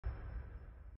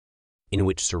in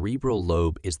which cerebral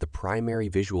lobe is the primary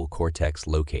visual cortex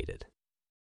located?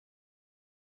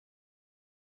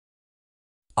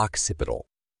 Occipital.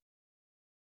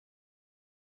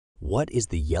 What is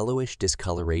the yellowish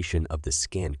discoloration of the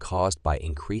skin caused by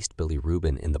increased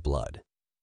bilirubin in the blood?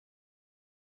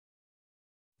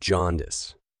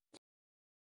 Jaundice.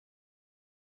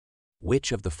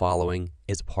 Which of the following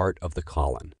is part of the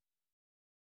colon?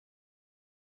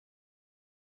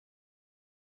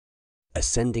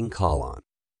 Ascending colon.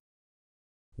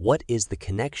 What is the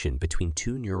connection between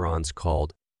two neurons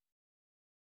called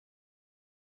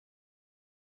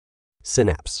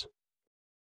synapse?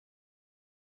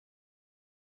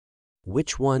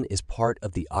 Which one is part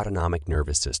of the autonomic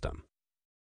nervous system?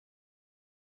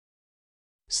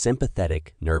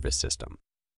 Sympathetic nervous system.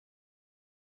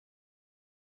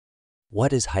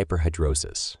 What is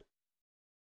hyperhidrosis?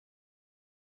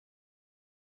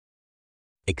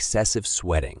 Excessive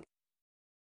sweating.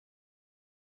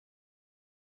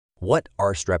 What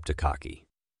are streptococci?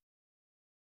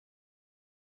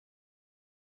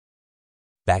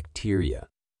 Bacteria.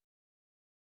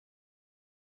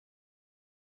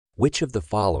 Which of the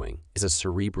following is a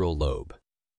cerebral lobe?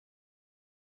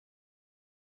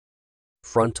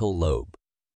 Frontal lobe.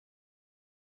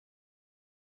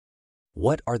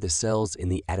 What are the cells in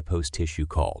the adipose tissue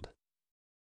called?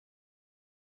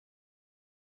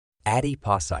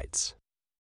 Adipocytes.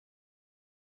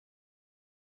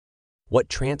 What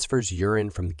transfers urine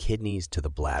from the kidneys to the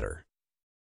bladder?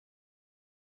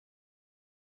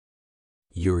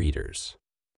 Ureters.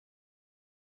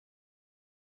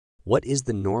 What is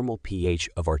the normal pH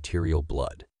of arterial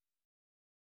blood?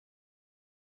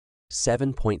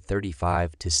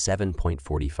 7.35 to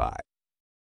 7.45.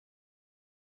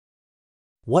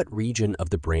 What region of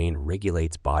the brain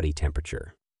regulates body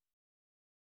temperature?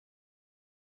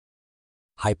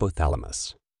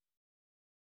 Hypothalamus.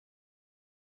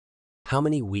 How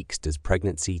many weeks does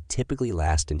pregnancy typically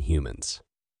last in humans?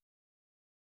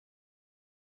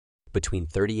 Between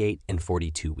 38 and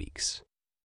 42 weeks.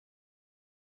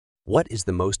 What is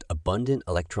the most abundant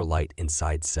electrolyte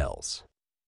inside cells?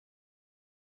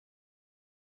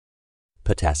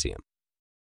 Potassium.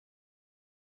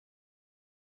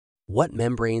 What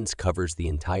membranes covers the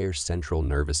entire central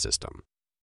nervous system?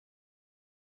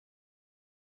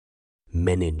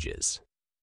 Meninges.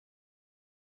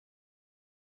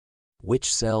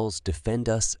 Which cells defend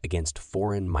us against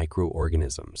foreign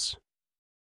microorganisms?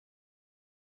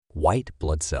 White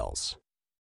blood cells.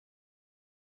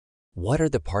 What are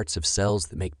the parts of cells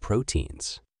that make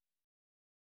proteins?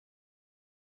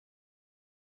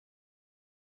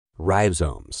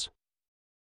 Ribosomes.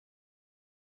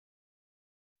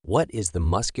 What is the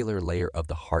muscular layer of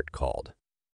the heart called?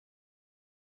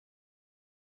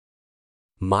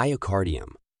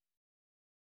 Myocardium.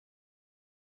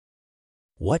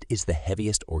 What is the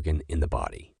heaviest organ in the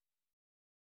body?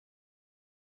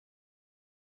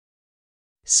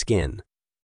 Skin.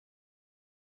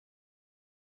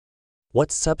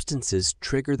 What substances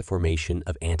trigger the formation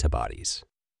of antibodies?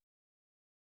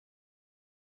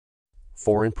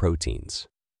 Foreign proteins.